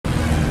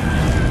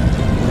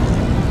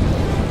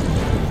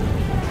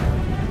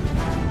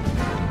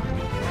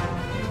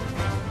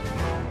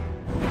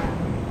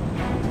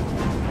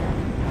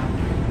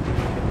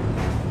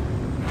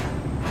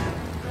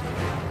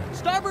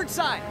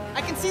outside.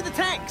 I can see the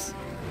tanks.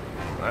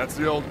 That's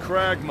the old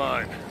Crag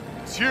mine.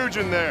 It's huge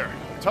in there.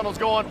 Tunnels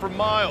go on for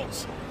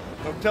miles.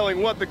 No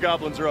telling what the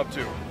goblins are up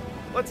to.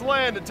 Let's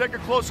land and take a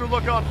closer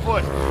look on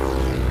foot.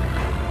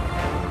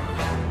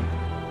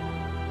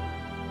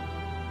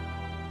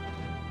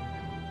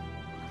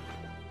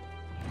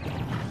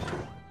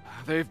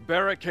 They've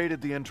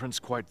barricaded the entrance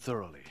quite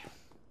thoroughly.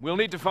 We'll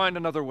need to find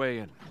another way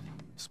in.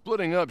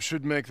 Splitting up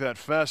should make that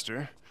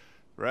faster.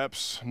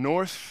 Perhaps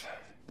north,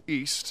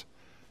 east,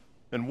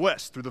 and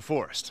west through the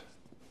forest.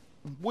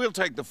 We'll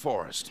take the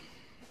forest.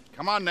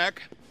 Come on,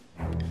 Knack.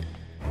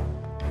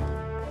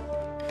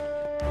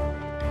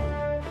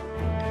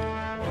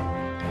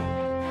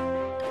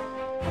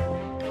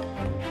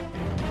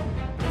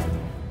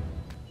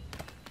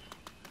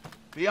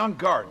 Be on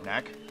guard,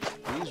 Knack.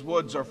 These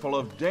woods are full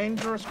of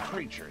dangerous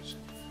creatures.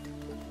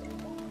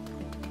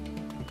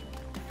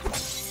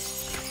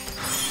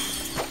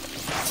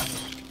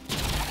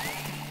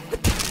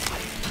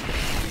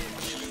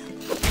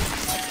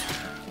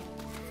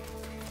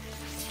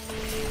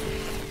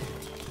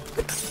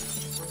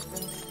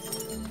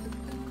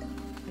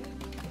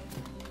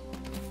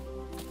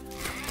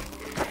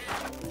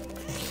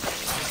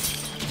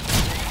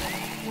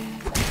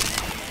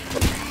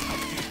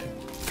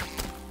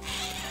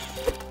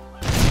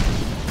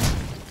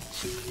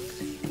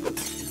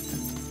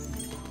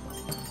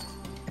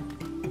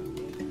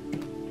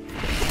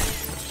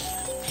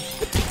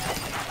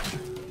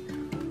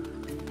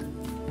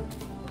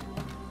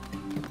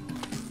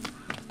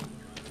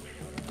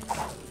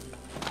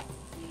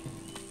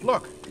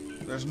 Look,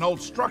 there's an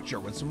old structure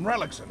with some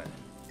relics in it.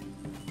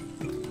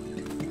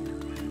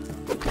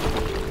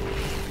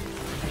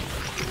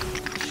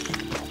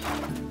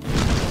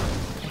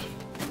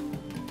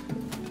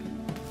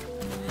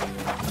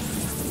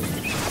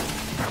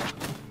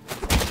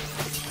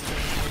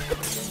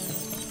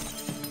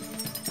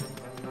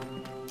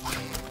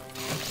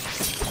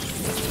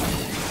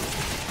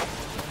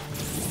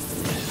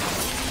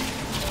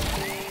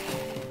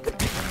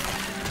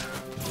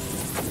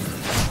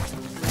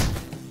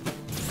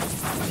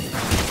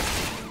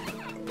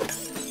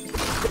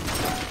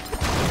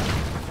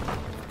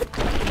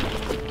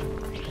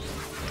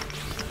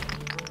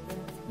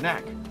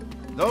 Knack,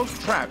 those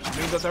traps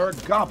mean that there are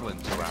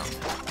goblins around.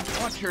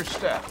 Watch your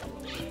step.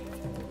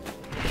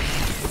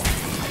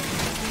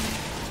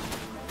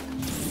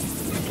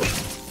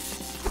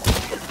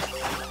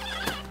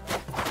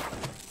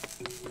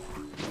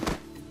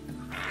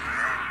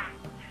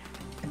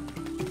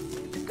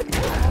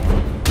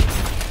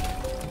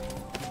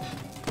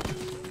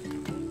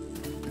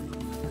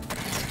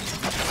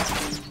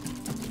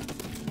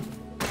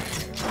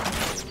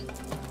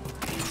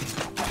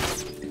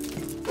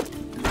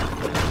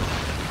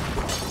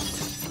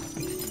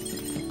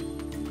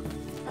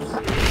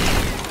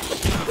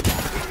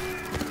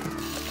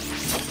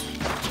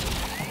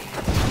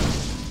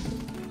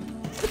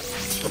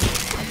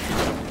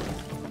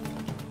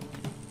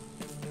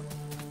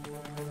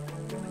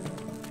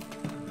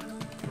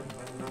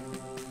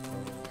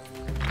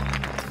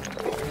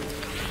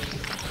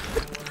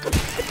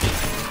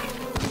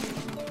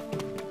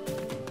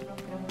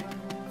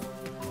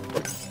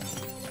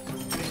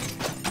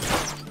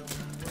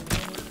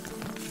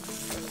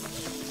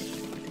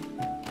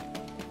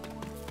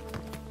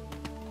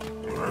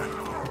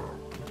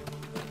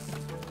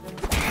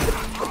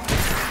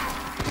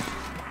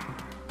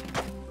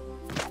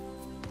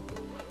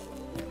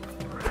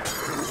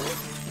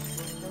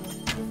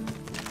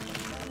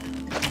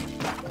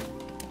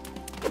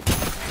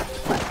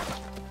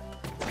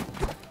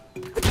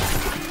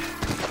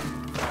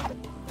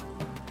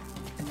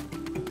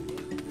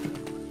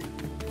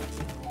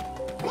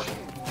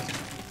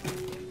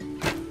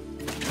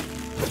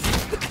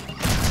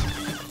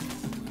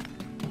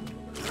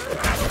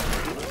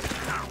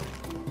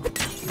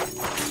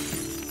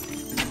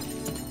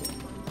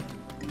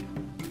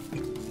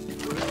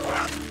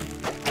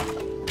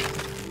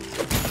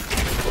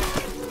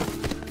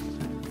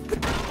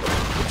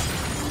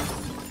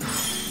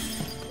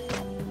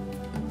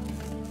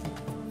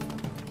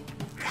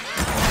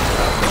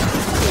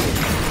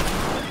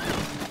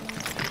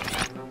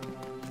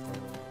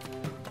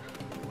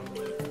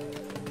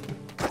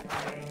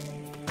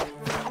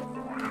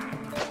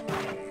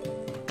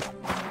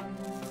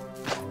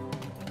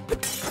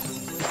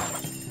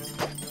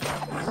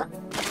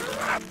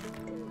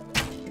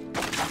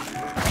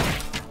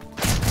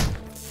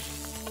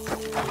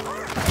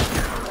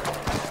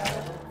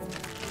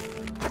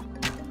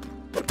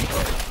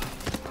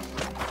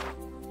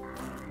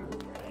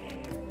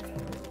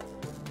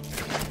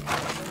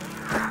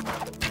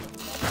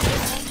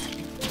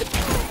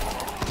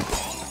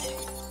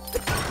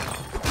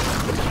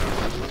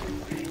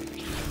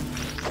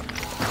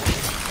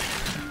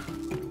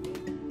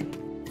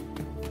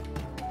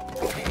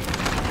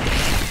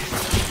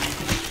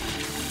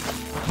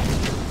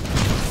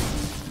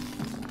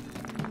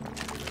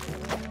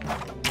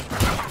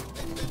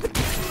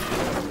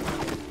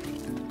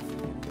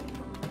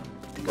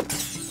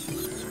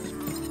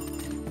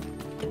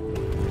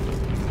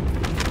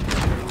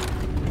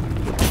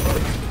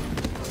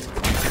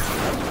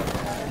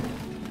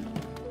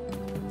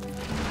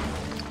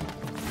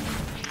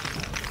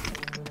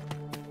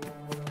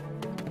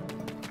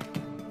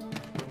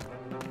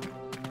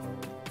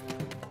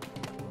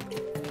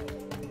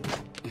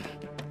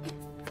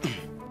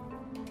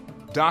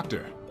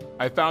 Doctor,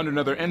 I found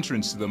another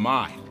entrance to the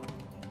mine.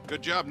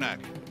 Good job, Knack.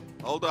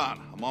 Hold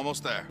on, I'm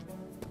almost there.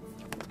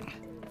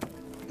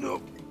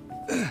 No.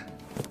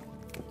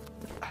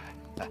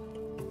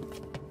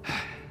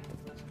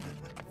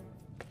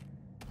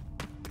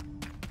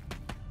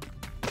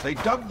 They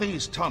dug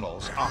these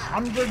tunnels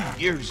 100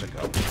 years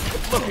ago,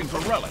 looking for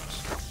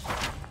relics.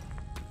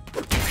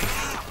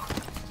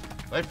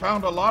 They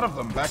found a lot of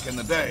them back in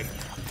the day,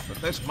 but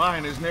this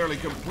mine is nearly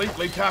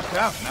completely tapped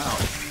out now.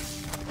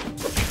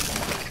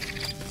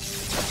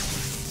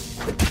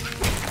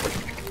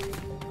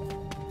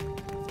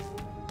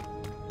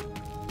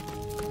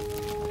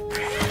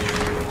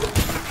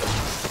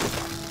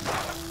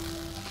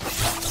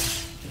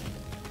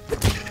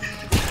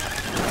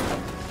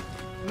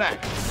 Knack,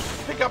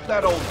 pick up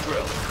that old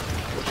drill.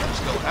 It should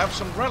still have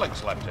some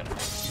relics left in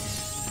it.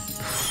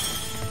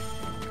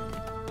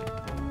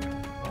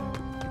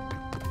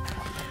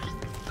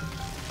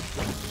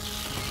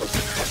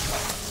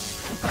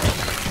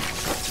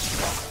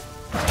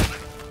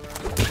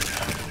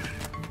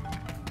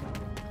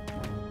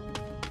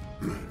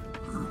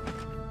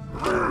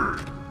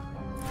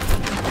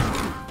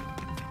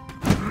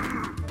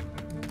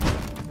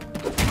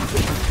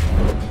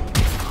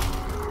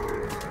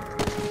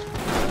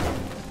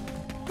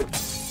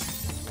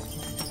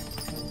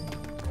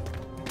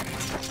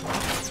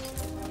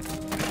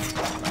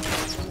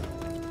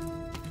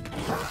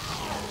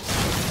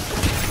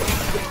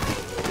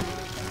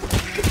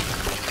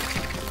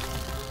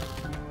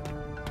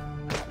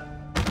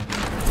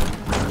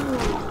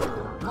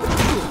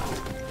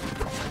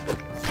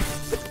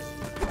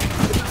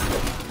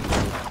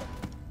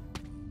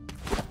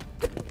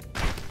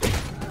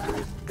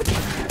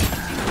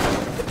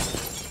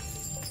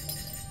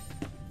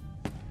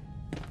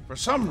 For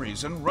some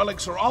reason,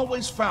 relics are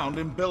always found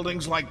in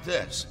buildings like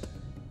this.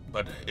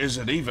 But is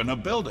it even a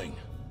building?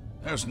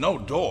 There's no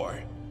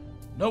door.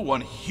 No one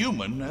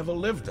human ever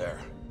lived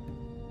there.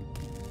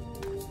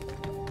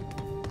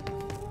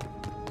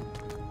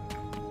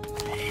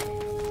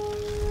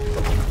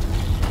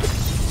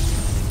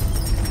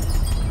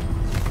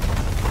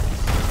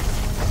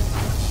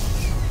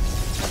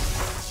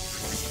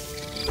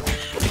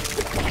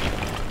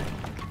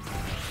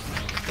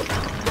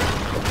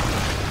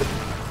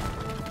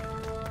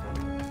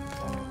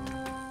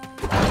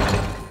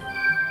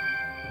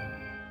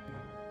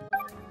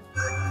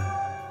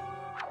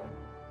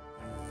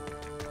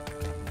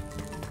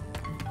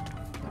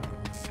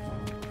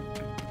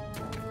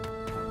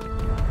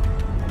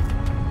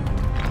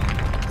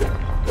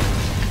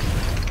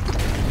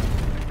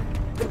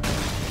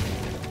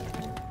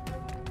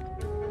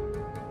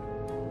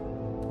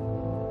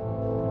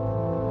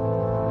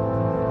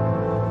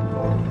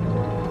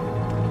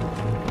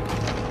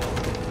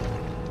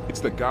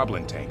 The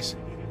goblin tanks.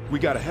 We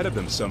got ahead of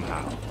them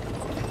somehow.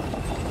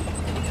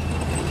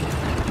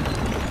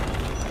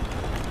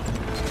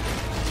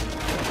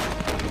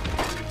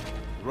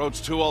 The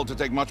road's too old to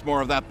take much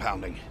more of that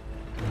pounding.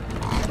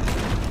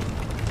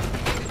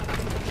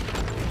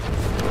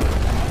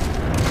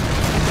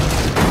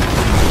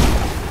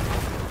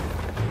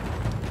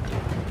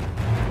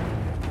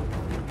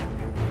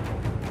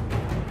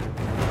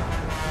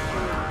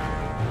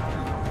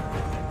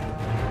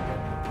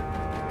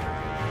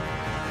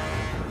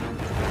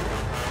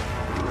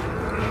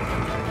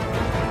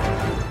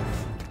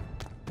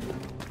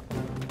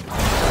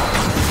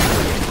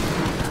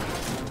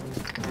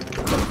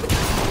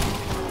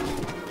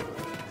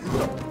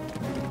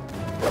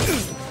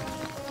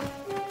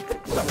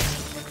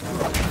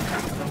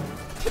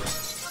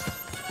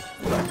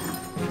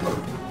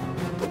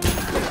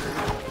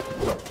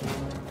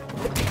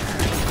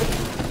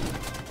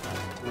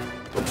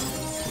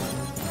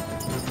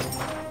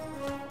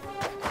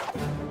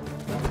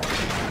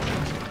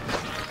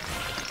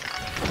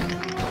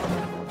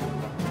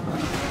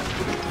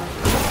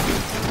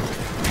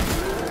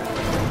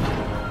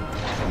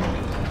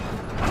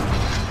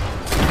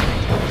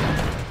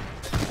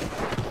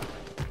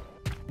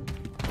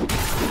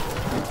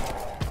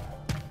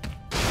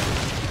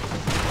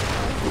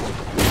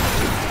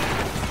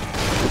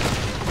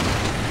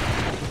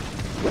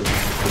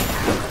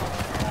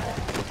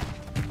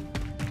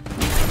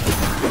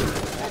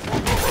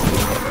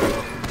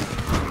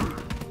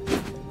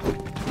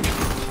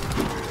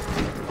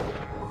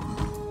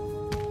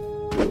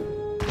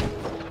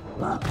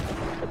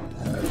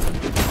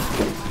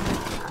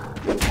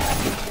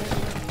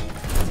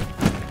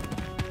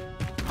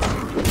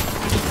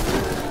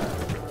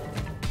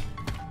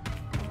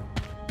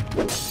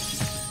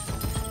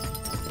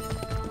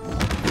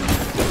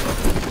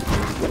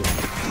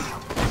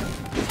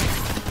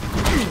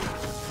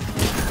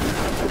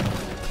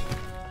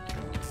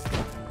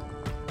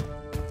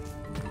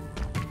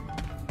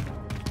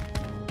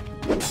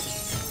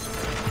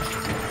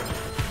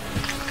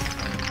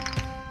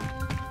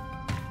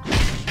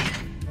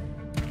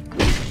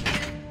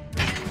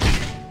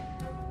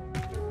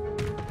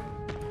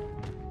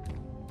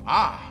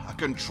 Ah, a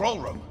control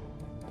room.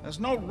 There's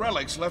no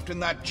relics left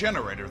in that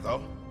generator,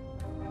 though.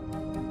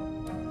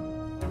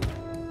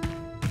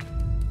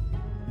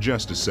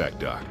 Just a sec,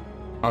 Doc.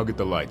 I'll get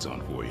the lights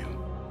on for you.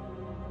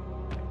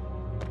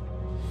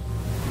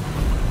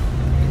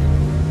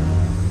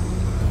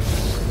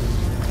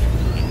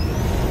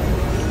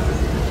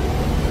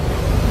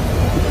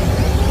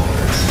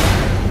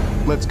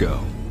 Let's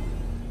go.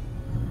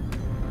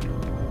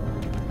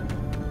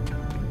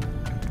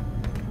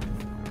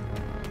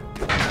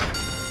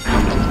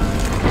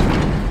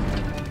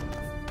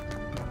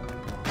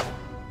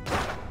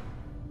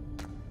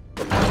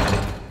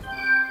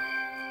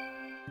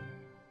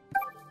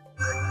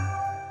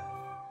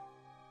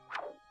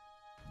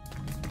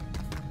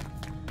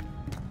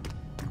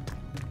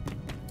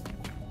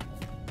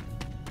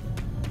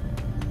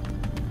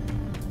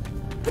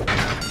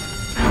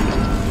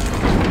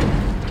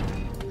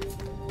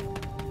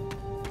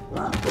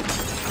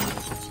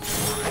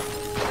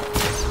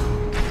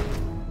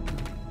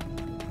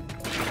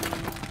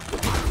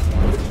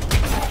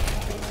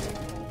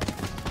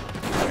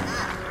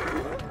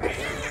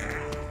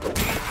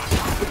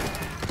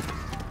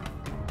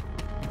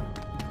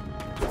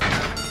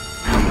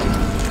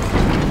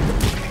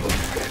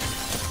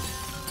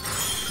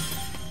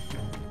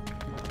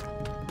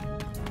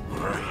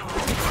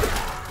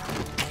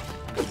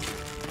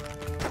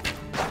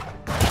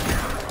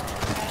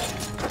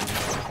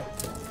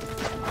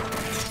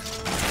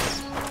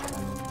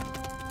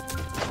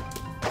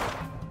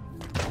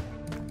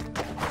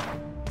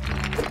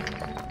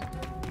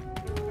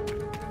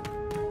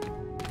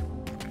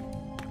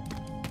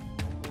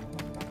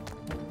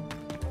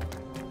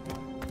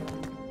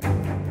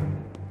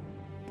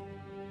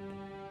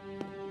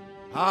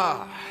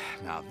 Ah,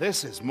 now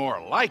this is more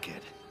like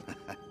it.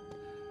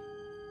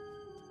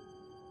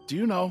 Do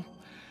you know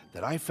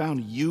that I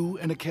found you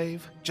in a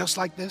cave just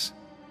like this?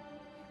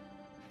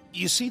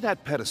 You see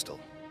that pedestal?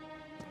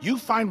 You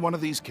find one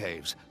of these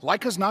caves,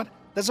 like as not,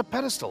 there's a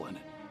pedestal in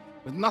it,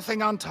 with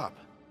nothing on top.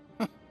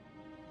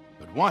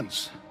 But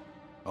once,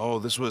 oh,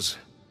 this was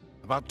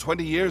about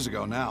 20 years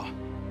ago now,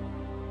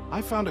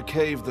 I found a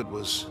cave that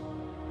was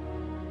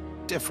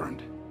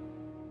different.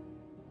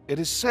 It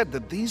is said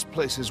that these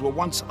places were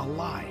once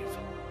alive,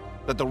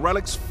 that the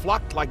relics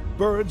flocked like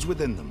birds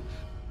within them.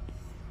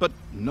 But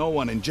no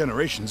one in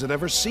generations had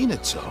ever seen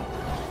it so.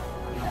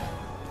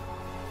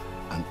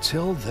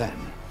 Until then,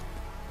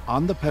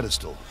 on the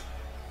pedestal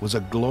was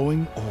a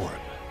glowing orb,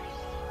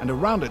 and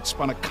around it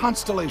spun a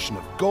constellation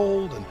of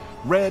gold and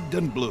red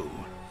and blue.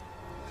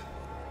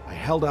 I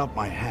held out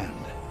my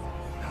hand,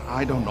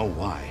 I don't know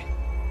why,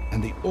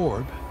 and the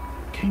orb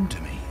came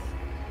to me.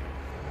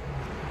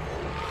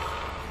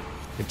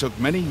 It took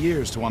many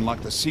years to unlock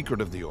the secret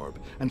of the orb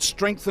and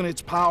strengthen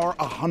its power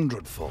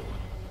 100-fold.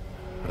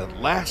 But at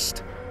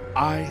last,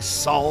 I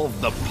solved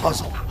the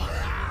puzzle.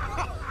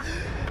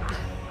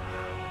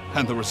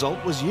 And the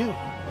result was you.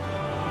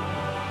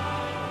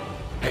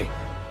 Hey,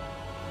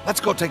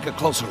 let's go take a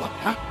closer look,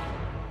 huh?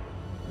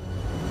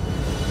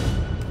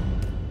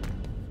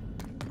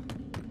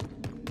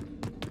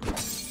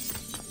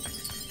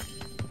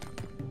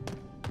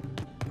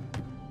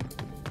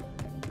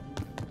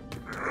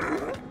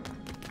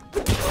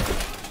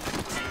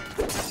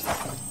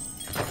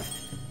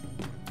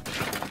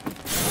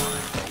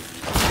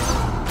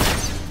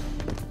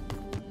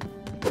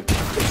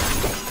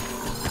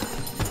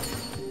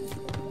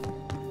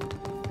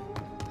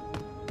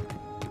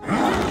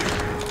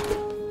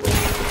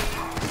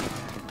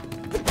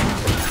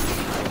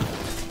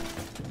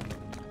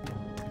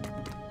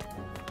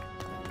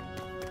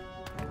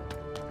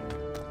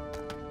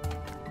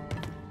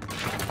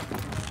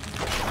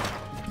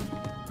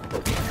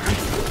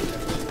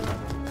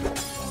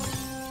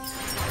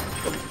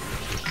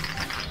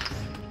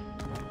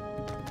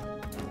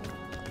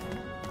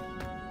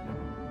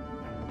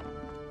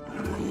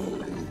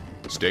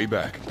 Stay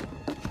back.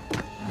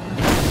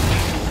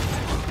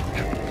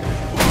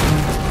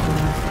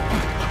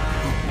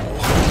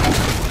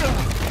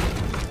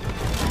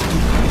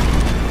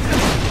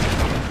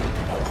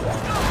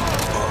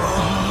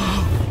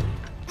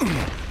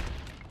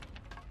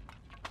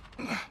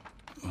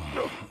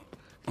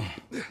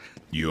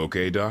 You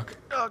okay, Doc?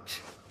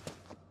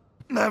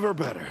 Never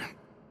better.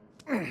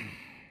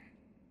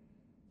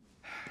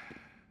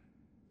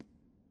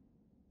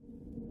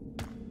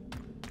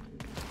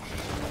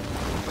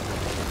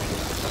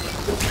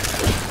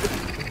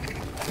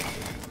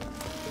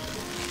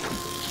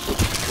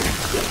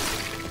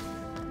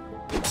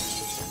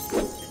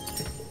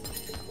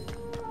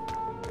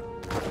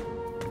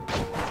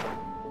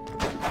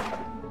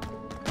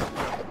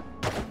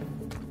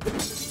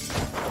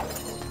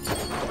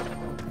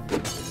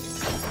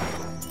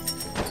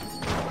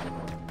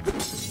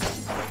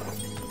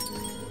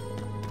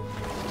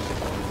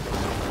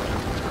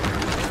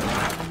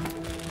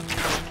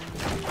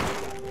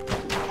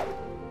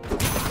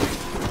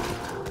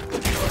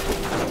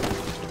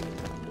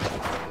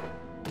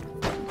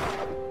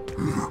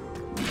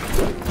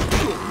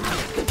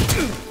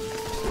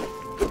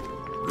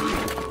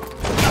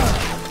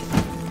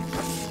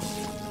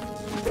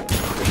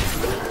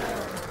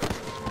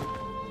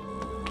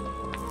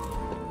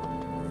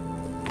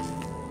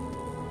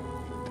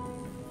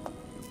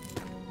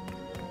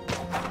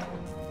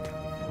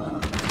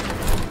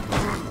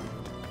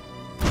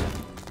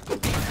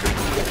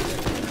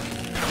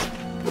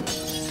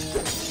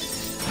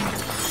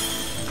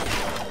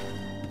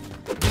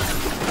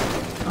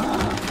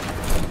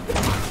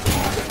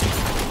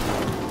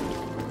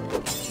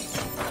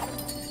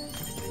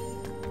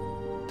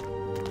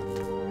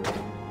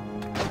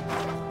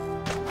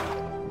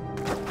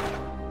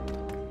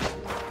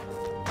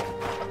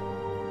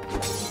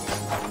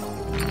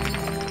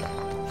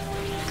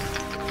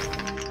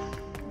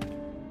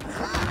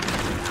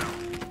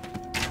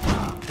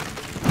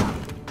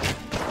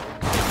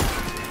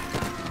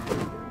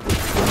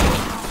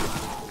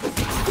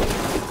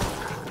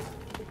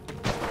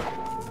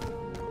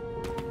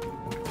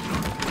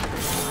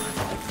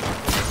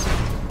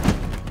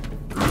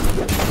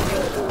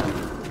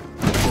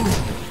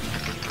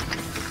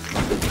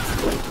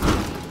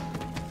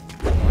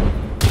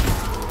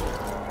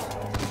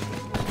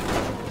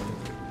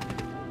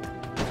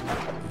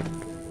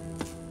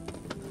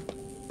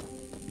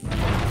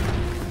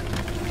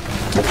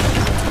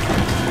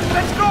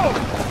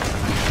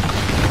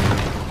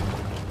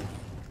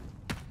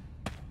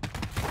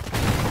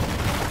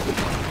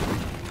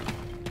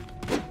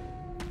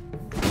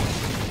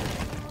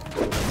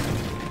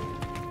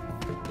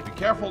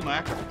 Careful,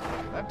 Knack.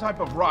 That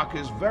type of rock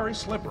is very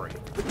slippery.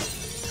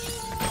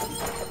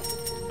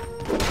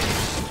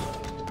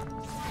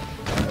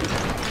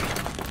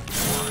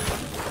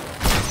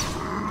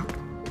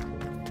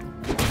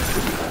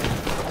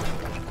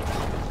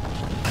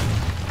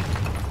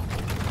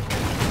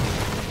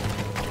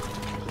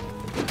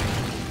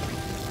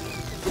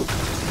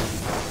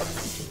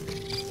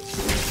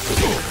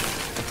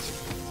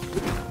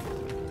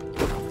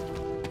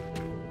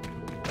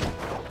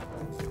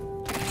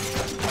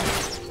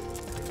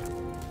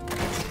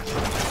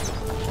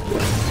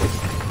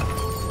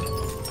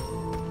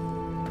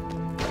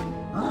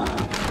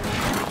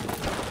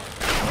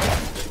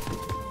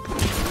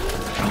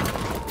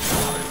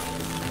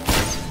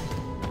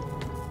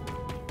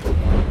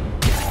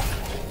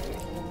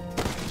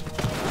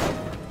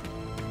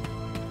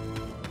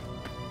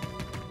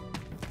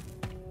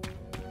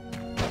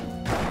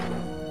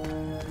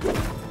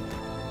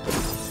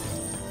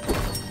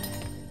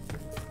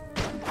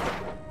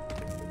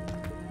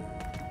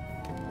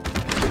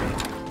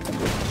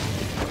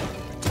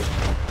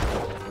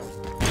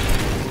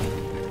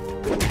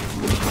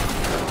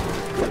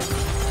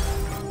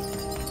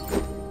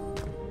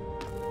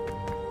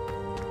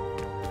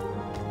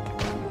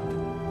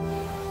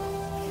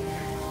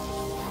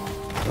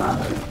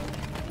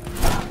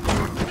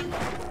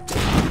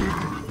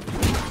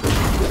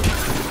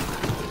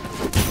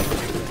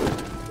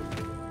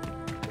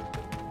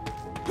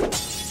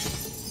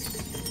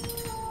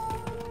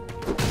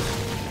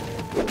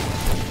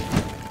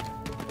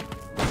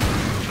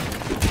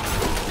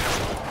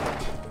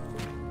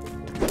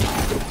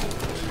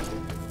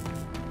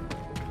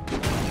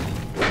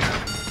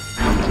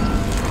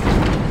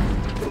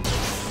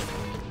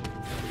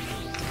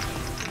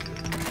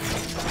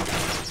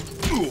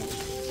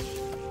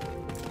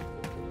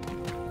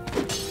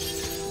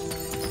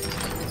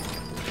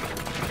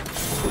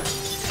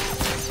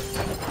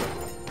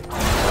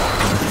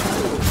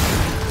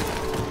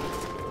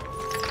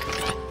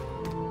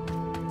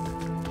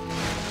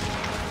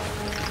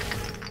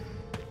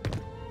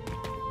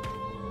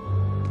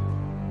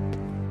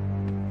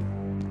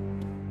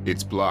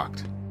 It's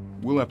blocked.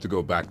 We'll have to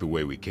go back the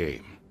way we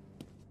came.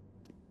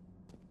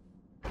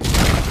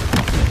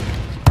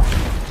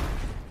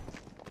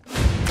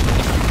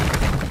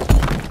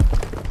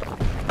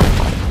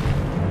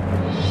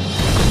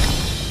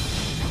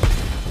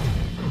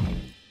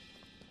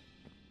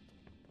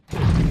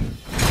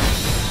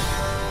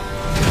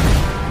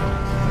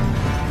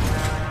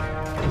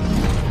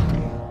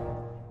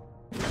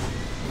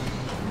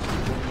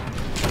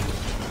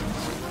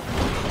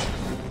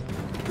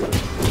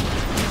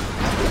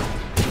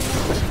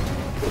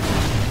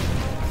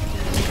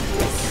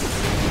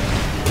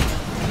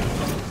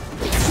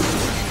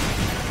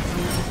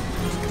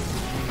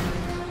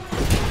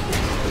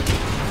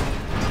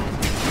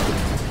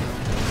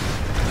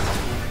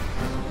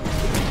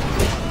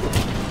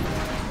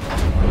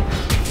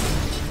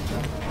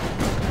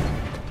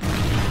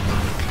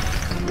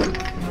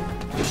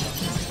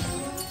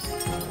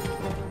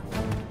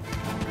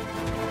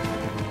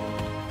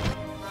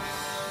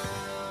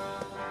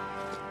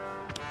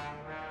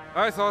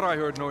 I thought I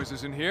heard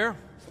noises in here.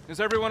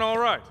 Is everyone all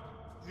right?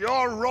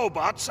 Your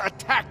robots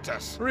attacked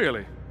us.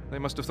 Really? They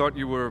must have thought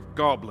you were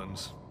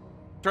goblins.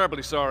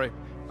 Terribly sorry.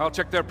 I'll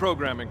check their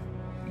programming.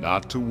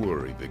 Not to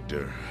worry,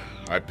 Victor.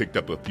 I picked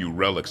up a few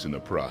relics in the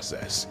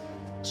process,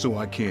 so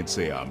I can't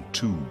say I'm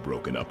too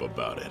broken up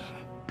about it.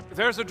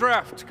 There's a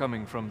draft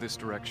coming from this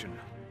direction.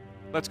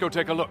 Let's go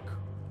take a look.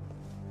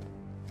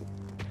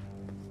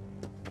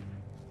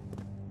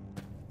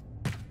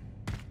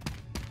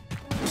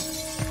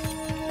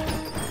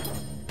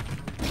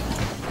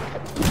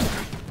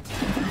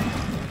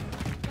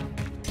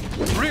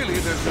 Really,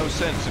 there's no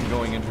sense in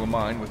going into a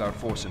mine without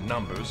force in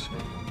numbers.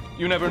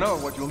 You never know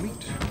what you'll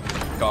meet.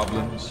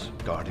 Goblins,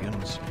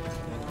 guardians.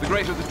 The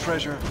greater the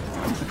treasure,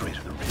 the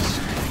greater the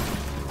risk.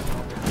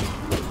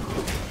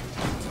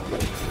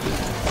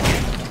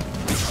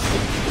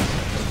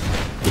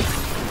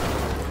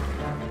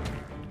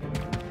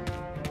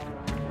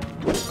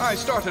 I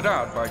started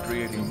out by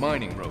creating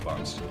mining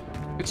robots.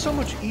 It's so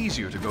much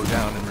easier to go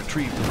down and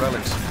retrieve the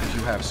relics if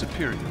you have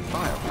superior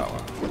firepower.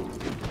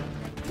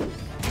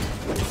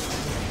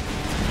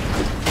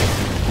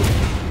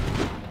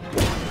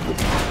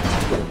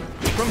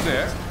 From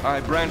there,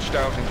 I branched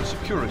out into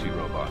security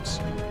robots.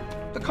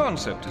 The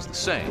concept is the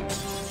same.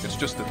 It's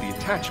just that the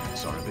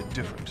attachments are a bit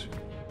different.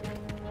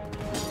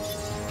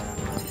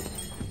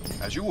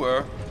 As you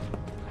were.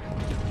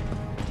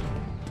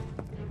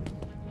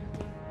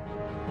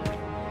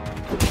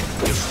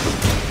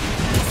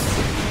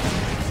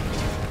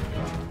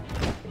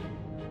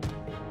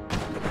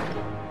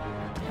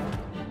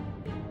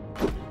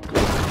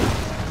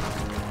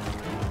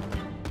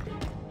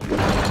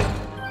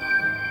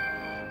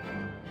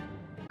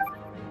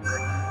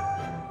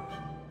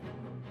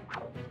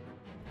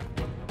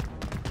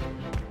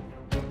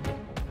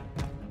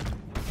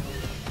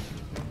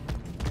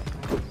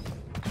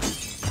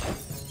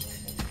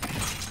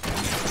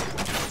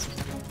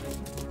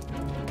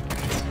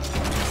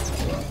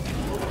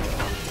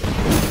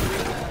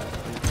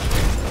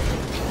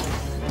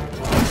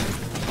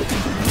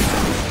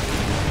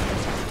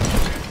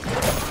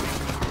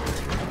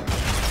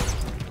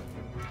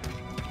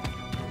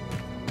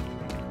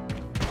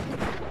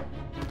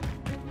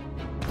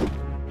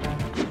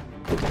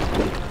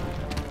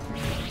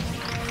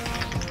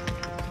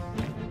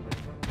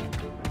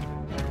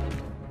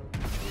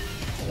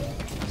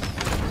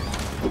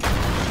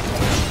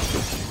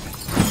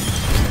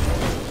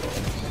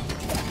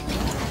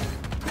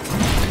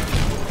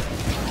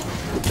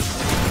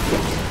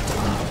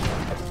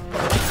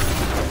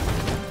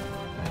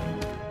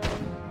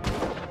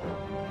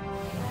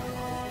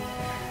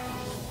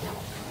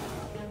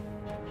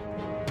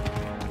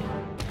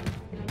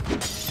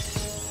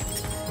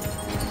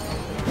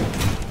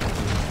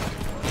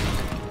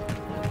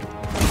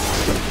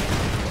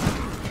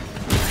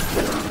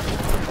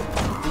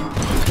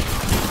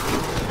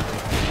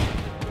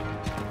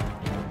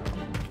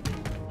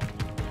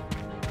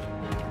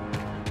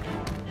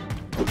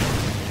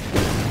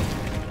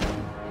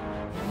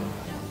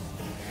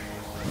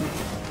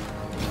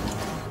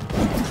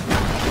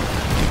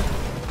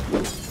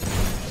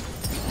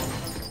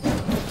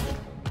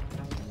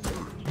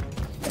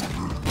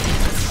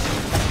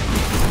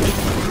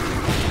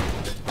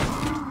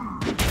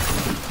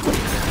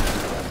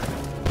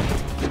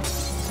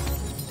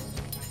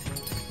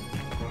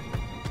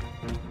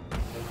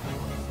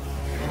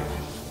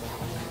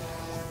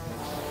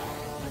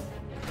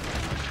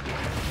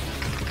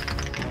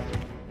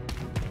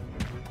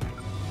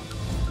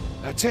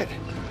 That's it.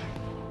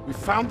 We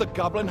found the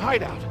goblin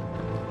hideout.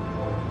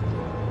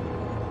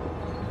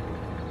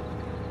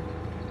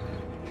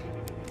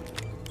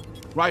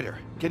 Ryder,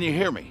 can you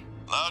hear me?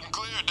 Loud and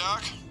clear,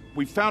 Doc.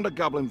 We found a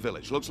goblin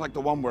village. Looks like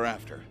the one we're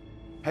after.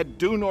 Head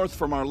due north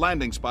from our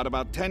landing spot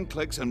about 10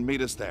 clicks and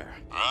meet us there.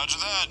 Roger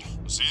that.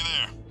 See you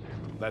there.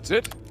 That's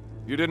it?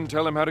 You didn't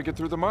tell him how to get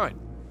through the mine.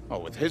 Oh,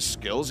 with his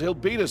skills, he'll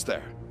beat us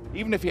there.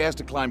 Even if he has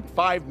to climb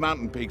 5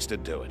 mountain peaks to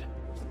do it.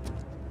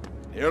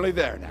 Nearly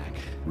there, Knack.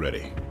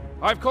 Ready.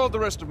 I've called the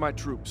rest of my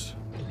troops.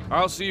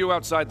 I'll see you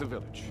outside the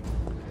village.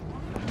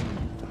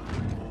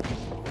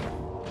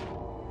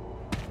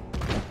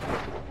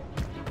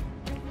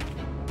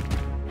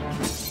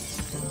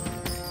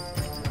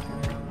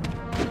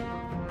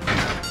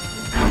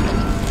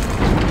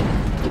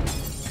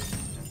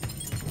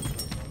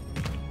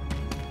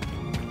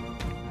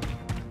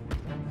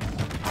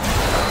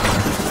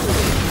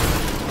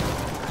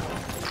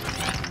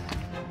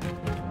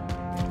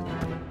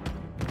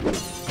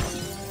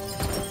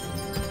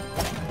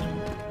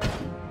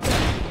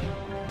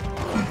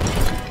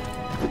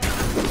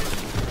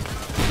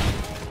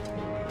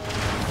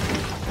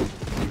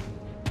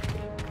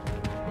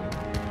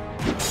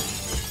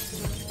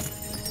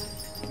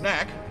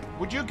 Knack,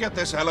 would you get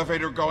this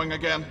elevator going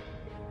again?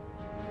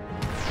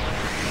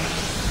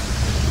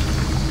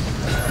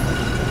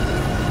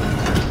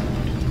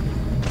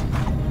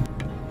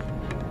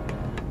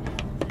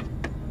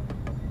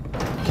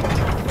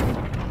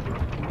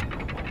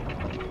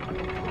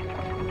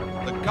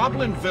 The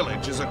Goblin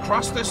Village is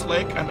across this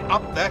lake and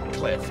up that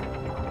cliff.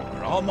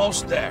 We're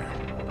almost there.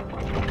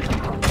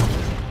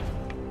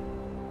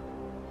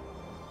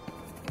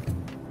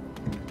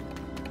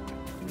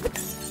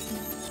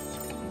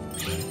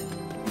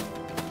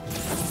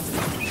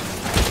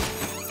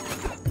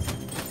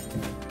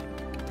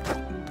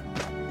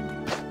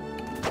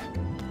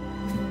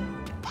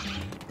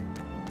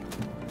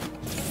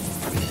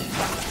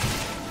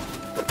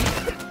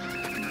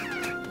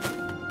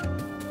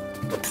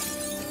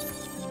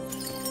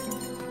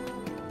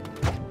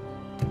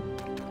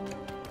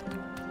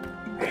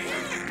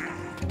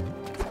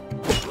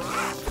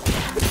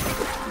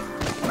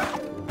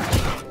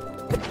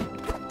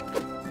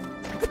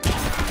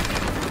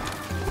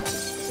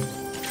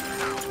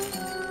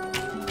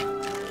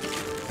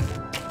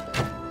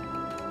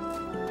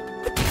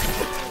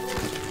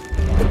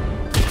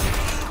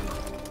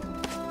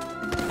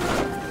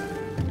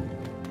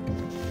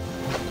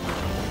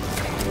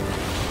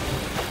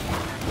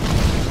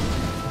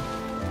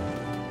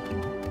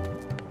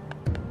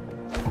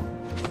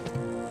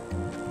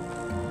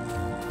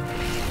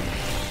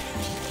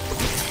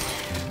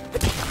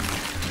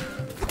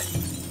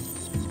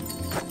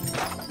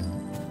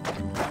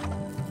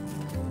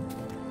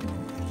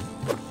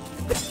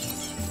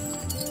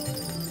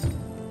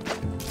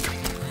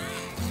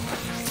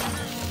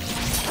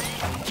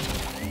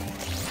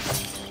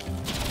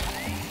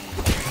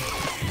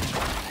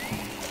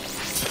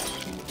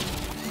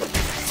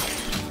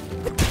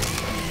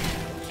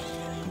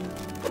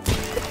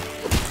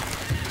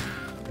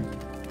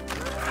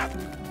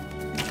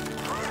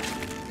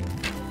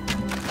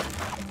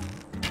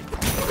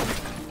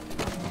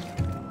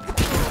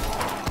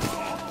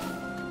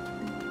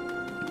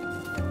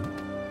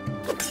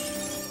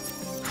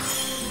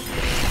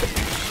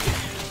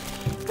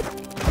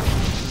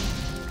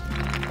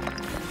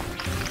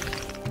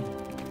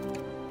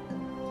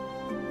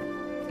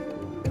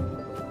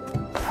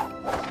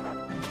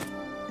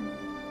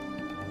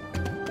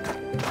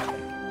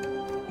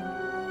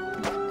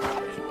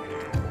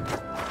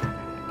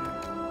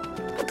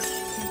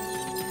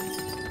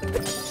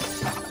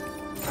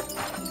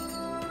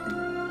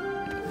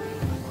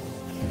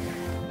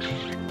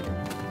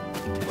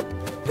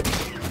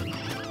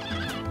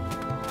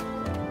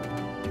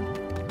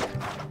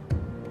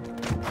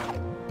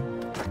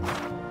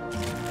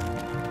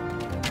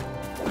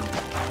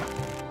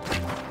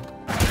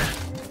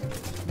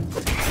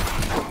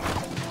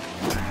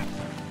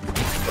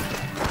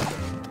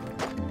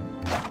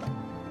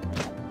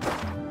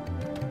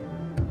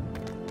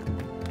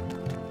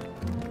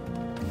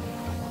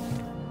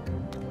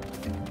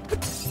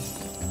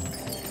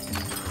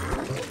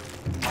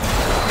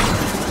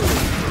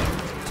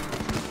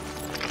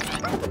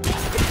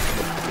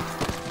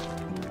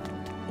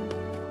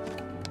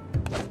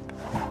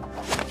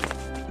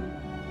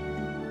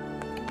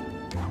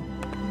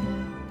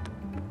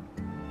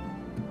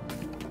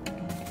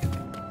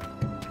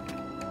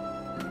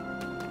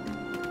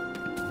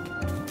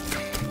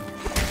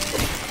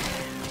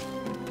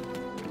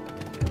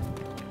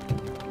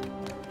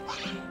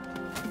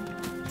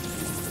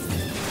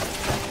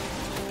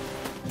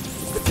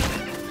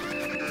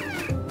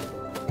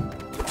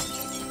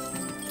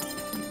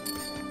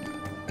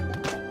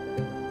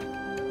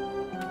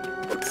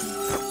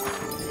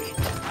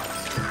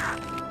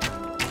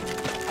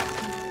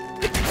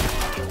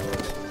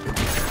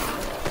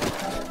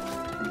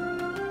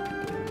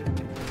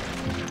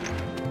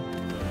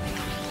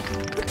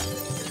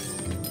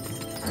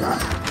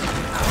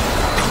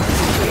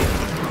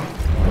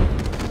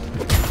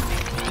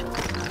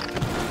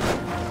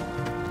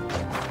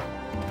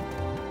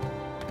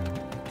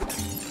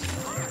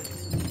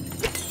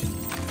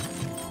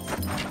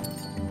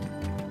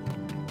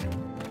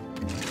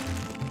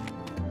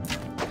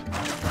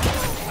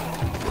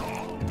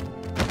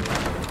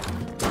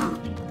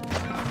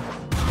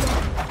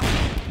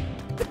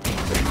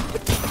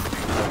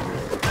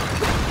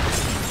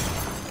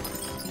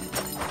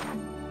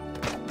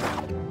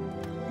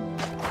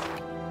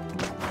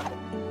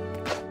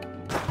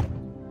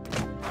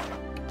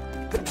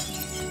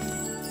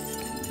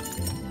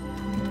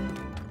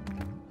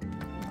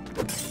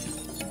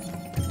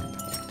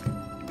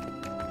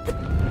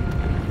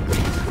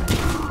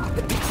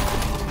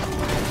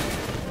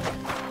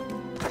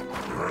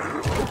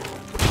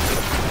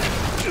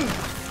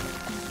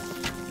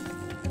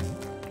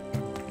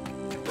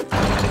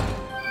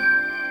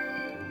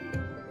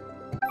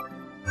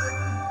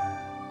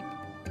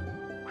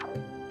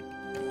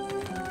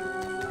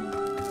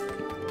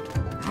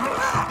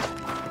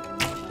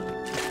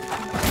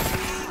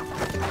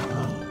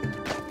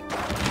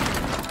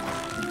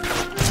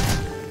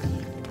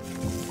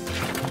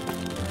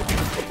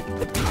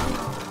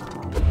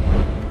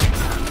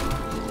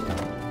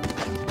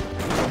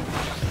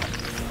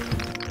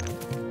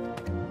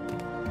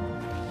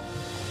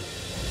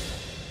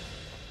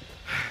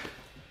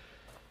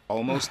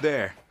 Almost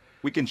there.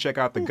 We can check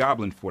out the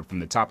Goblin Fort from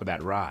the top of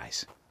that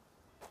rise.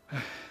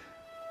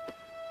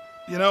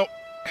 You know,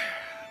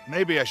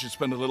 maybe I should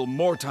spend a little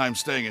more time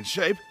staying in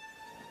shape,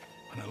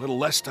 and a little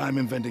less time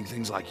inventing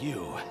things like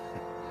you.